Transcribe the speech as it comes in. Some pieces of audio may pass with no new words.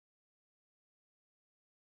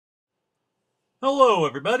Hello,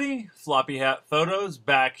 everybody. Floppy Hat Photos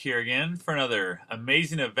back here again for another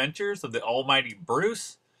amazing adventures of the almighty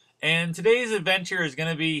Bruce. And today's adventure is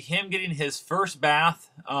going to be him getting his first bath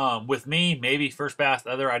with me, maybe first bath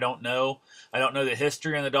ever. I don't know. I don't know the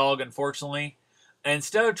history on the dog, unfortunately.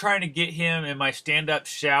 Instead of trying to get him in my stand-up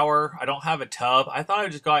shower, I don't have a tub. I thought I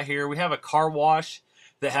just got here. We have a car wash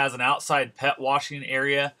that has an outside pet washing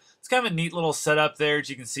area. It's kind of a neat little setup there, as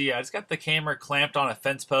you can see. I just got the camera clamped on a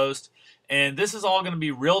fence post. And this is all going to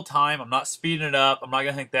be real time. I'm not speeding it up. I'm not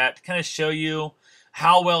going to think that. To kind of show you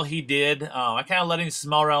how well he did. I kind of let him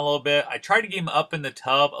smell around a little bit. I tried to get him up in the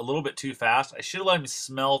tub a little bit too fast. I should have let him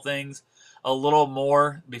smell things a little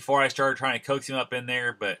more before I started trying to coax him up in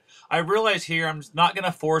there. But I realized here I'm just not going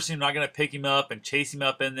to force him, not going to pick him up and chase him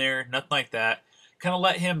up in there. Nothing like that. Kind of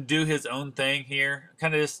let him do his own thing here.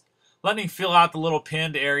 Kind of just letting him feel out the little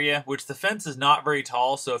pinned area, which the fence is not very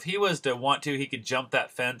tall, so if he was to want to, he could jump that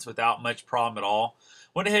fence without much problem at all.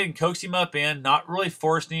 Went ahead and coaxed him up in, not really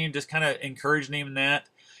forcing him, just kind of encouraging him in that.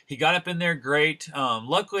 He got up in there great.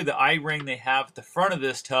 Luckily, the eye ring they have at the front of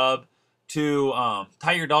this tub to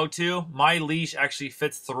tie your dog to, my leash actually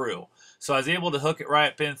fits through. So I was able to hook it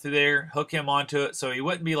right up in through there, hook him onto it, so he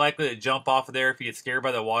wouldn't be likely to jump off of there if he gets scared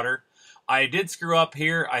by the water. I did screw up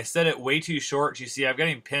here. I set it way too short. You see, I've got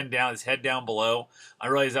him pinned down, his head down below. I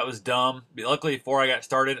realized that was dumb. But luckily, before I got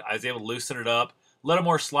started, I was able to loosen it up. Let him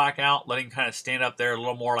more slack out. Let him kind of stand up there a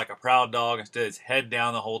little more like a proud dog instead of his head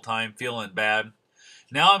down the whole time, feeling bad.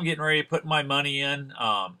 Now I'm getting ready to put my money in.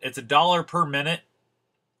 It's $1 per minute.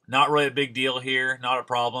 Not really a big deal here. Not a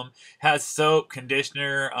problem. Has soap,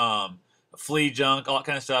 conditioner, flea junk, all that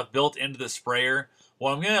kind of stuff built into the sprayer.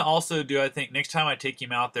 What I'm going to also do, I think, next time I take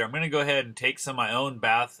him out there, I'm going to go ahead and take some of my own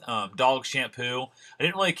bath dog shampoo. I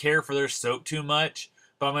didn't really care for their soap too much,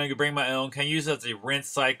 but I'm going to bring my own. Can use it as a rinse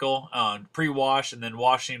cycle, pre-wash, and then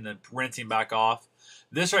washing him, then rinsing back off.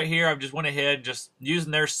 This right here, I've just went ahead and just using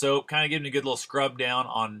their soap, kind of giving a good little scrub down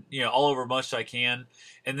on, all over as much as I can.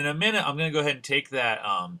 And then in a minute, I'm going to go ahead and take that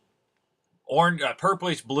orange,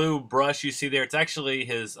 purplish blue brush you see there. It's actually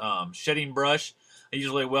his shedding brush.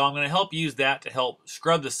 Usually, well, I'm going to help use that to help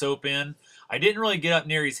scrub the soap in. I didn't really get up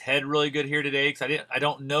near his head really good here today because I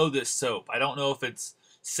don't know this soap. I don't know if it's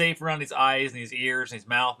safe around his eyes and his ears and his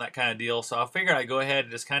mouth and that kind of deal. So I figured I'd go ahead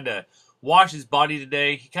and just kind of wash his body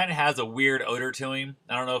today. He kind of has a weird odor to him.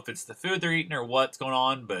 I don't know if it's the food they're eating or what's going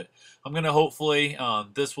on, but I'm going to hopefully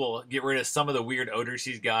this will get rid of some of the weird odors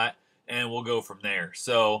he's got, and we'll go from there.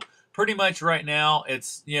 So pretty much right now,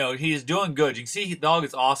 it's, he's doing good. You can see the dog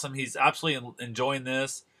is awesome. He's absolutely enjoying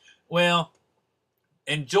this. Well,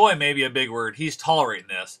 enjoy may be a big word. He's tolerating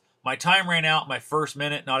this. My time ran out my first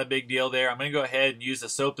minute. Not a big deal there. I'm going to go ahead and use the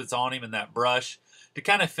soap that's on him and that brush to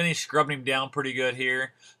kind of finish scrubbing him down pretty good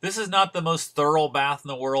here. This is not the most thorough bath in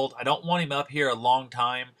the world. I don't want him up here a long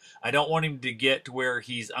time. I don't want him to get to where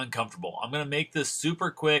he's uncomfortable. I'm going to make this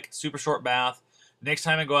super quick, super short bath. Next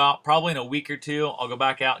time I go out, probably in a week or two, I'll go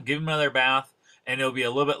back out and give him another bath, and it'll be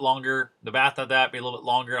a little bit longer. The bath of that will be a little bit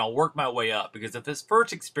longer, and I'll work my way up. Because if his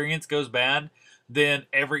first experience goes bad, then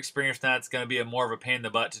every experience that's going to be more of a pain in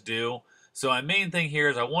the butt to do. So my main thing here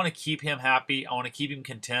is I want to keep him happy. I want to keep him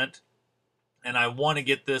content, and I want to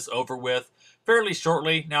get this over with fairly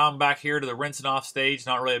shortly. Now I'm back here to the rinsing off stage.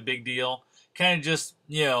 Not really a big deal. Kind of just,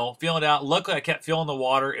 feeling it out. Luckily, I kept feeling the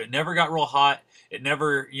water. It never got real hot. It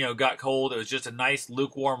never, got cold. It was just a nice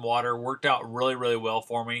lukewarm water. Worked out really, really well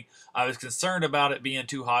for me. I was concerned about it being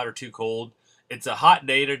too hot or too cold. It's a hot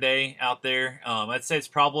day today out there. I'd say it's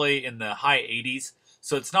probably in the high 80s.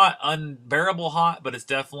 So it's not unbearable hot, but it's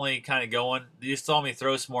definitely kind of going. You saw me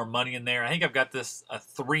throw some more money in there. I think I've got this a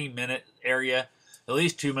 3-minute area. At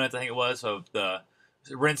least 2 minutes, I think it was, of the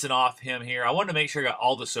rinsing off him here. I wanted to make sure I got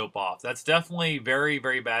all the soap off. That's definitely very,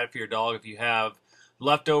 very bad for your dog if you have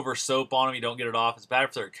leftover soap on them, you don't get it off. It's bad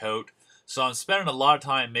for their coat. So I'm spending a lot of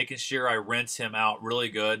time making sure I rinse him out really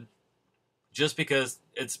good, just because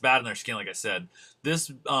it's bad on their skin, like I said.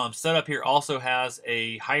 This setup here also has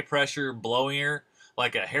a high pressure blower,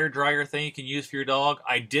 like a hair dryer thing you can use for your dog.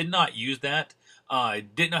 I did not use that. I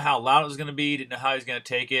didn't know how loud it was going to be, didn't know how he was going to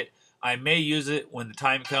take it. I may use it when the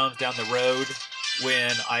time comes down the road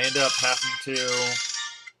when I end up having to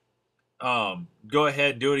go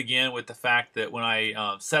ahead and do it again, with the fact that when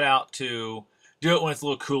I set out to do it when it's a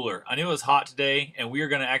little cooler. I knew it was hot today, and we were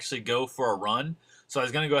going to actually go for a run. So I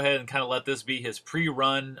was going to go ahead and kind of let this be his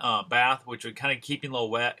pre-run bath, which would kind of keep him a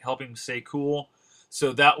little wet, help him stay cool.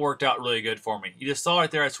 So that worked out really good for me. You just saw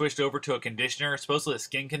right there I switched over to a conditioner, supposedly a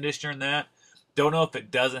skin conditioner in that. Don't know if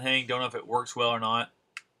it doesn't hang, don't know if it works well or not.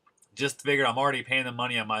 Just figured I'm already paying the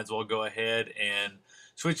money, I might as well go ahead and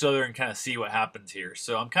switch over and kind of see what happens here.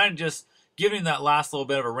 So I'm kind of just giving him that last little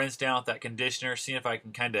bit of a rinse down with that conditioner, seeing if I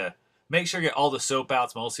can kind of make sure I get all the soap out.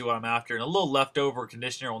 It's mostly what I'm after. And a little leftover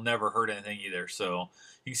conditioner will never hurt anything either. So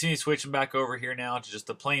you can see me switching back over here now to just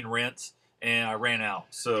a plain rinse, and I ran out.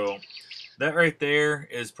 So that right there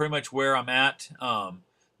is pretty much where I'm at.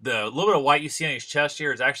 The little bit of white you see on his chest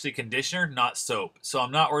here is actually conditioner, not soap. So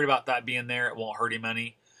I'm not worried about that being there. It won't hurt him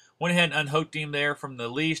any. Went ahead and unhooked him there from the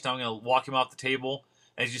leash. Now I'm going to walk him off the table.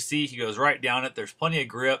 As you see, he goes right down it. There's plenty of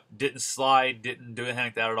grip. Didn't slide. Didn't do anything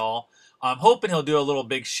like that at all. I'm hoping he'll do a little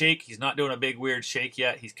big shake. He's not doing a big weird shake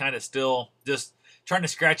yet. He's kind of still just trying to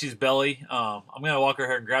scratch his belly. I'm going to walk over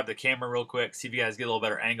here and grab the camera real quick, see if you guys get a little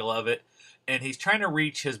better angle of it. And he's trying to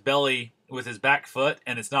reach his belly with his back foot,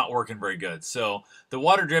 and it's not working very good. So the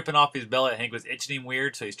water dripping off his belly, I think, was itching him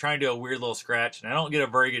weird. So he's trying to do a weird little scratch, and I don't get a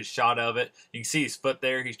very good shot of it. You can see his foot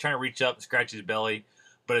there. He's trying to reach up and scratch his belly,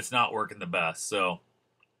 but it's not working the best. So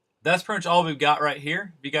that's pretty much all we've got right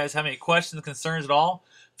here. If you guys have any questions, concerns at all,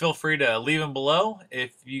 feel free to leave them below.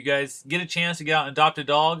 If you guys get a chance to get out and adopt a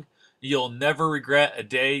dog, you'll never regret a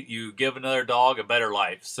day you give another dog a better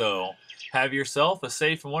life. So have yourself a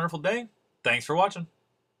safe and wonderful day. Thanks for watching.